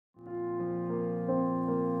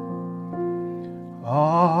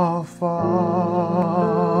Our Father,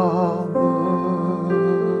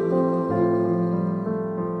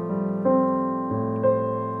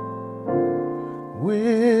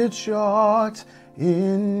 which art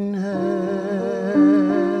in heaven.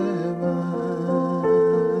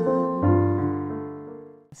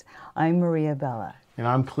 I'm MariaBella. And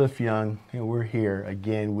I'm Cliff Young, and we're here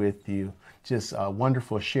again with you. Just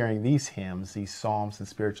wonderful sharing these hymns, these psalms and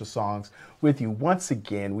spiritual songs with you. Once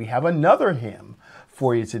again, we have another hymn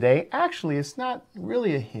for you today. Actually, it's not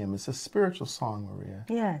really a hymn. It's a spiritual song, Maria.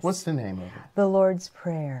 Yes. What's the name of it? The Lord's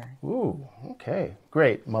Prayer. Ooh, okay.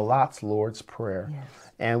 Great. Malat's Lord's Prayer. Yes.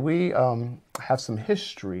 And we have some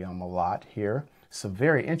history on Malat here. Some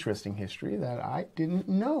very interesting history that I didn't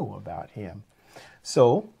know about him.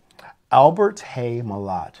 So, Albert Hay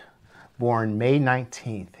Malat, born May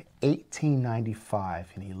 19th,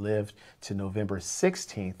 1895, and he lived to November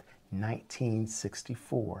 16th,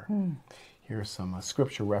 1964. Here are some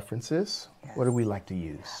scripture references. Yes. What do we like to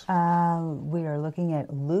use? We are looking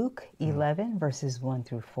at Luke 11, verses 1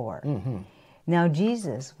 through 4. Now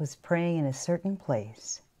Jesus was praying in a certain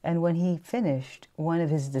place, and when he finished, one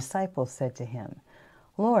of his disciples said to him,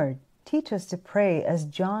 Lord, teach us to pray as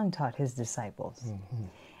John taught his disciples.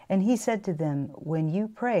 And he said to them, when you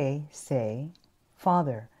pray, say,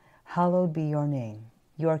 Father, hallowed be your name.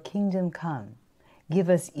 Your kingdom come. Give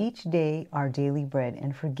us each day our daily bread,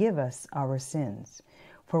 and forgive us our sins.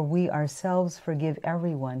 For we ourselves forgive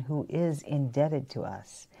everyone who is indebted to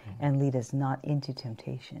us, and lead us not into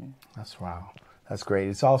temptation. Wow. That's great.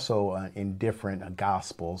 It's also in different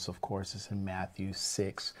Gospels. Of course, it's in Matthew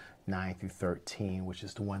 6, 9 through 13, which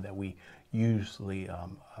is the one that we usually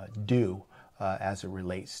do as it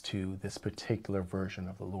relates to this particular version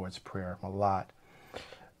of the Lord's Prayer, Malat.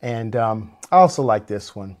 And I also like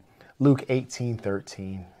this one, Luke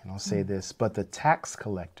 18:13, and I'll say this, but the tax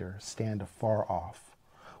collector, stand afar off,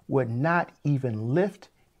 would not even lift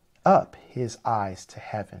up his eyes to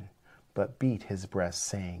heaven, but beat his breast,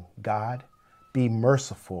 saying, God, be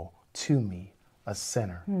merciful to me, a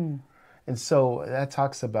sinner. And so that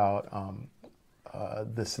talks about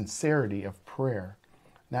the sincerity of prayer,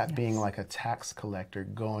 not being like a tax collector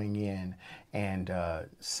going in and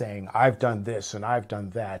saying, I've done this and I've done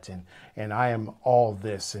that and I am all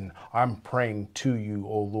this and I'm praying to you,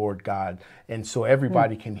 O Lord God. And so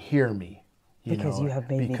everybody can hear me. Because you have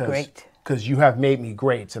made me great. Because you have made me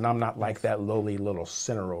great, and I'm not like that lowly little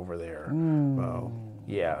sinner over there.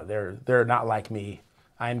 Yeah, they're not like me.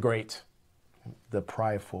 I'm great. The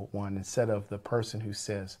prideful one, instead of the person who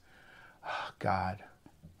says, oh, God,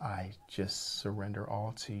 I just surrender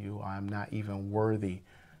all to you. I'm not even worthy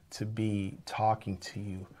to be talking to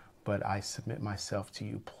you, but I submit myself to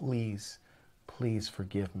you. Please, please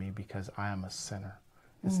forgive me because I am a sinner.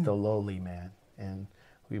 It's the lowly man. And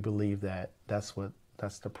we believe that that's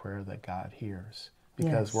the prayer that God hears,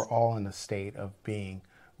 because we're all in a state of being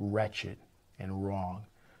wretched and wrong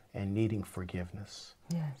and needing forgiveness.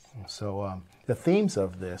 Yes. So the themes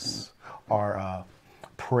of this are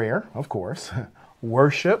prayer, of course,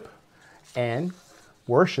 worship, and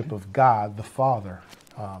worship of God the Father,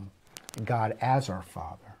 God as our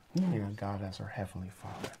Father, God as our Heavenly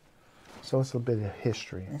Father. So it's a bit of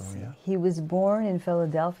history. He was born in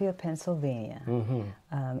Philadelphia, Pennsylvania.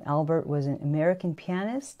 Albert was an American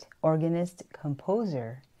pianist, organist,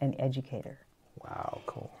 composer, and educator. Wow,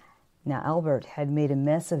 cool. Now, Albert had made a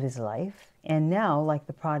mess of his life, and now, like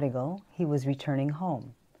the prodigal, he was returning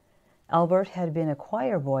home. Albert had been a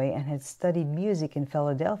choir boy and had studied music in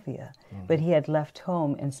Philadelphia, but he had left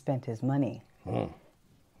home and spent his money.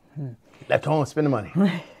 Left home and spent the money.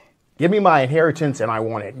 Give me my inheritance and I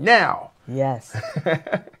want it now. Yes.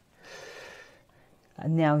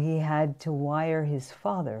 Now he had to wire his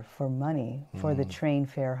father for money for the train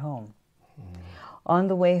fare home. On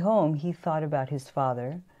the way home, he thought about his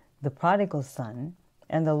father, the prodigal son,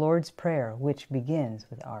 and the Lord's Prayer, which begins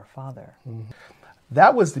with Our Father.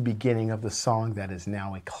 That was the beginning of the song that is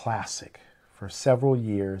now a classic. For several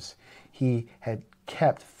years, he had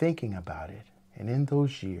kept thinking about it. And in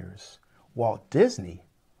those years, Walt Disney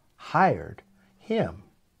hired him.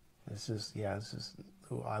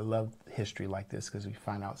 I love history like this because we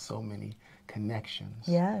find out so many connections.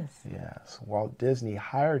 Yes. Yes. Walt Disney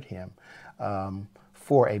hired him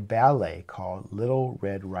for a ballet called Little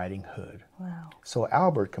Red Riding Hood. Wow. So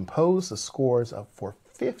Albert composed the scores for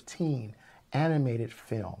 15 animated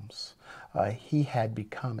films. He had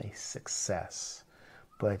become a success,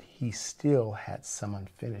 but he still had some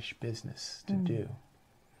unfinished business to do.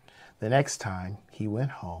 The next time he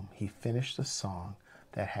went home, he finished a song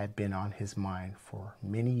that had been on his mind for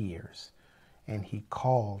many years, and he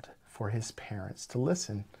called for his parents to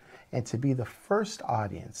listen and to be the first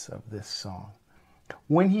audience of this song.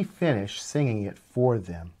 When he finished singing it for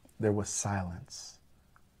them, there was silence,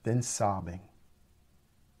 then sobbing.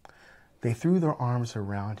 They threw their arms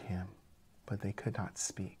around him, but they could not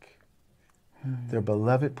speak. Their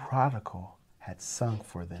beloved prodigal had sung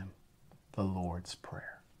for them the Lord's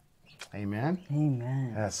Prayer. Amen?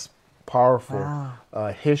 Amen. That's powerful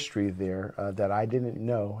Wow. history there that I didn't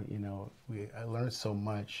know. I learned so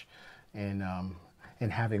much in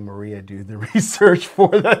having Maria do the research for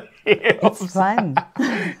the hymns. It's fun.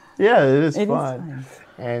 Yeah, it is It is fun. fun.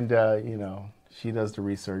 And, she does the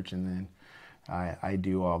research, and then I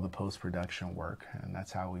do all the post-production work, and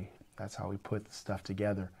that's how we put the stuff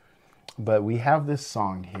together. But we have this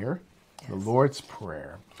song here, the Lord's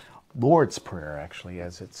Prayer. Lord's Prayer, actually,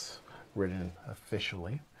 as it's written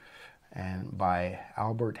officially, and by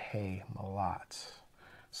Albert Hay Malott.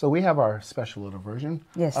 So we have our special little version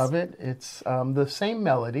of it. It's the same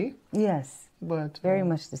melody. Yes. But Very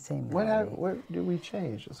much the same melody. What do we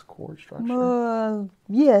change? Just chord structure?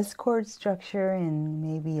 Yes, chord structure and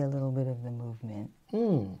maybe a little bit of the movement.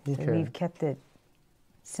 Okay. So we've kept it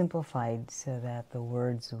simplified so that the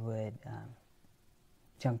words would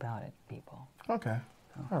jump out at people. Okay.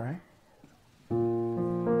 All right.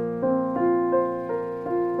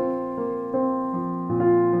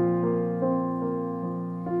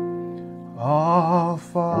 Our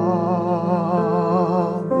Father,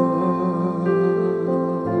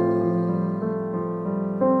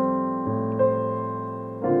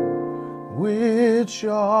 which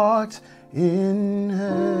art in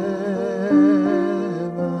heaven,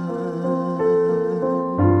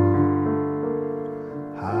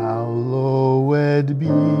 hallowed be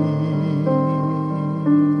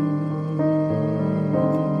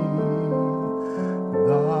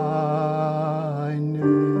thy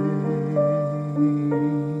name.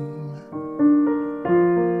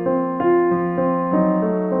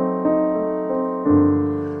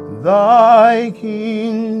 Thy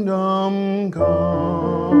kingdom come,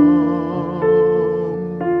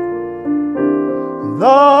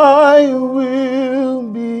 thy will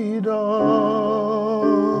be done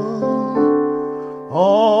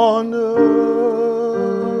on earth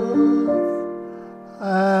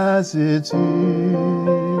as it is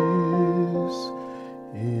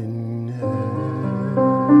in heaven.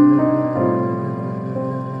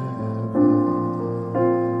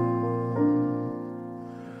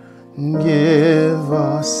 Give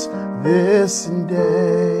us this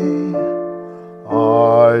day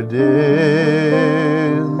our daily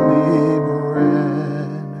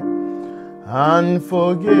bread, and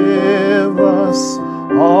forgive us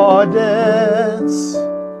our debts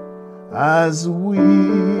as we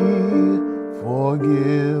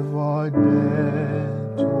forgive our debtors.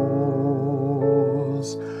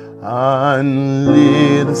 And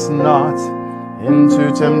lead us not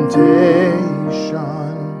into temptation,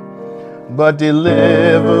 but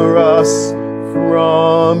deliver us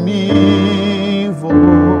from evil.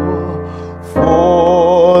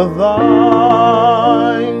 For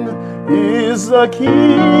thine is the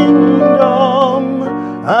kingdom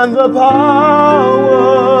and the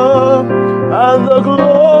power and the glory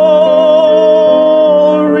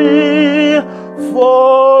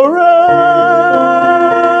forever.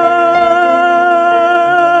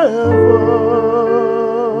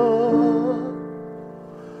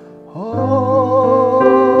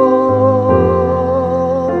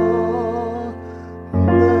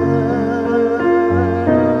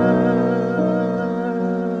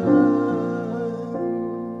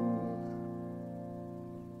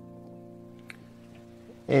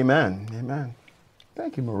 Amen. Amen.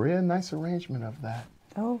 Thank you, Maria. Nice arrangement of that.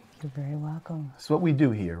 Oh, you're very welcome. That's what we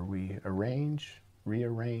do here. We arrange,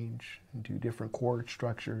 rearrange, and do different chord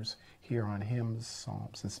structures here on hymns,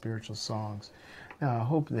 psalms, and spiritual songs. Now, I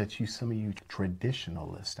hope that some of you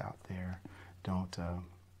traditionalists out there don't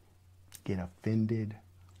get offended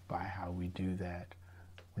by how we do that.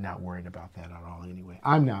 We're not worried about that at all anyway.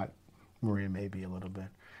 I'm not. Maria may be a little bit.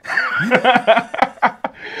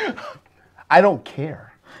 I don't care.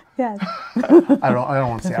 Yes. I don't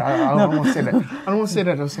want to say. I don't want to say that. I don't want to say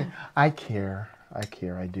that. I'll say I care. I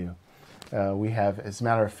care. I do. We have, as a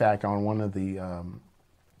matter of fact, on one of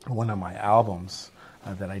my albums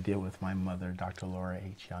that I did with my mother, Dr. Laura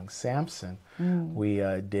H. Young Sampson, we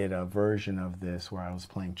did a version of this where I was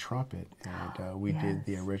playing trumpet, and we did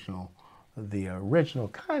the original.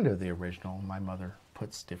 My mother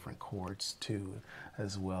puts different chords too,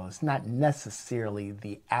 as well. It's not necessarily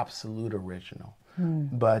the absolute original.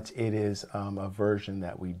 But it is a version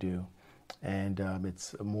that we do, and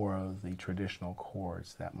it's more of the traditional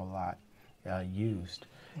chords that Malott used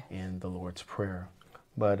in the Lord's Prayer.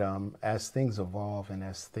 But as things evolve and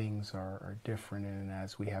as things are different, and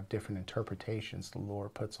as we have different interpretations the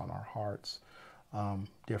Lord puts on our hearts,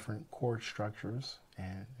 different chord structures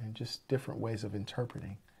and just different ways of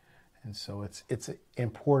interpreting. And so it's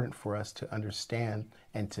important for us to understand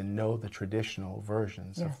and to know the traditional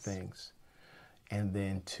versions of things, and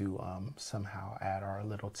then to somehow add our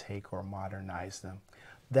little take or modernize them.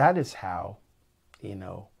 That is how,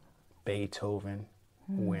 Beethoven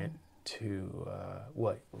went to,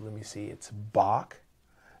 let me see, it's Bach,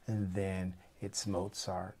 and then it's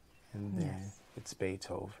Mozart, and then it's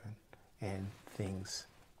Beethoven, and things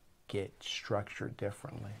get structured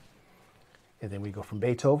differently. And then we go from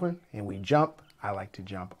Beethoven and we jump. I like to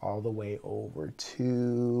jump all the way over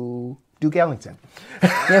to Duke Ellington.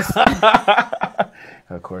 Yes.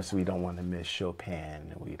 Of course, we don't want to miss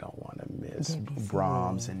Chopin, and we don't want to miss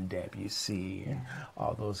Brahms and Debussy and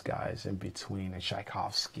all those guys in between, and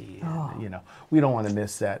Tchaikovsky. And, we don't want to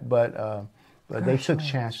miss that. But they took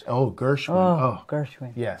chances. Oh, Gershwin. Oh,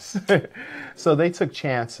 Gershwin. Yes. So they took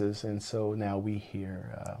chances, and so now we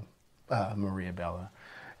hear MariaBella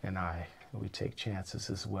and we take chances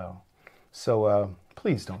as well. So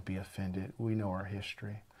please don't be offended. We know our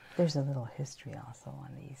history. There's a little history also on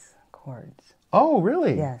these chords. Oh,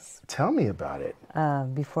 really? Yes. Tell me about it.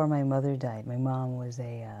 Before my mother died, my mom was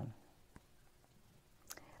a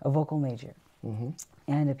vocal major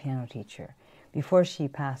and a piano teacher. Before she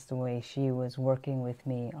passed away, she was working with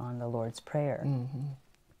me on the Lord's Prayer.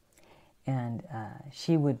 And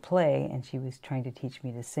she would play, and she was trying to teach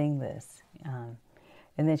me to sing this. And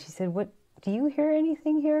then she said, "What, do you hear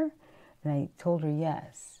anything here?" And I told her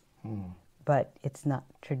yes, but it's not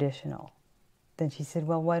traditional. Then she said,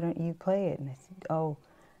 "Well, why don't you play it?" And I said, "Oh,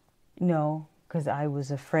 no," because I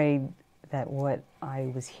was afraid that what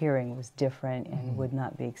I was hearing was different and would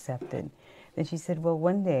not be accepted. Then she said, "Well,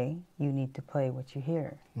 one day you need to play what you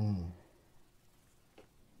hear."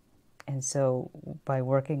 And so by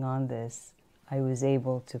working on this, I was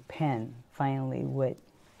able to pen finally what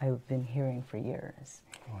I've been hearing for years.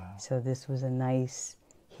 Wow. So this was a nice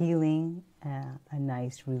healing, a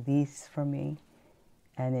nice release for me,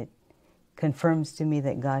 and it confirms to me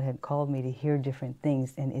that God had called me to hear different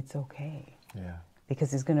things, and it's okay. Yeah.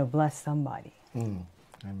 Because it's going to bless somebody.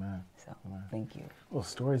 Amen. So, thank you. Well,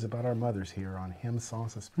 stories about our mothers here on Hymn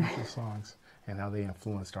Songs and Spiritual Songs, and how they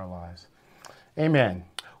influenced our lives. Amen.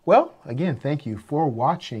 Well, again, thank you for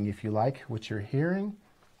watching. If you like what you're hearing,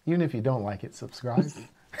 even if you don't like it, subscribe.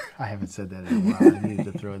 I haven't said that in a while. I needed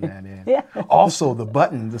to throw that in. Yeah. Also,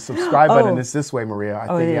 the subscribe button is this way, Maria. I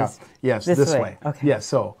think, it yeah. is. Yes, This way. way. Okay. Yes,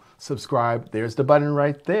 so subscribe. There's the button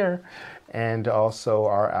right there. And also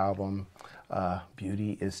our album,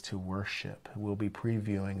 Beauty is to Worship. We'll be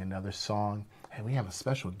previewing another song. And we have a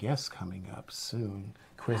special guest coming up soon.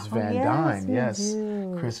 Chris Van Dyne. Yes,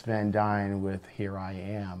 Chris Van Dyne with Here I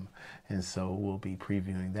Am. And so we'll be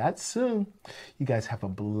previewing that soon. You guys have a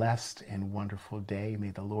blessed and wonderful day.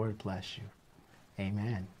 May the Lord bless you.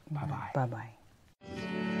 Amen. Bye-bye. Bye-bye.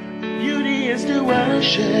 Beauty is to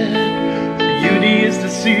worship, beauty is to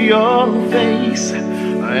see your face,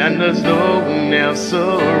 and there's no one else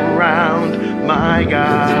around, my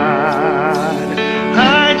God.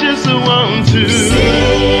 I just want to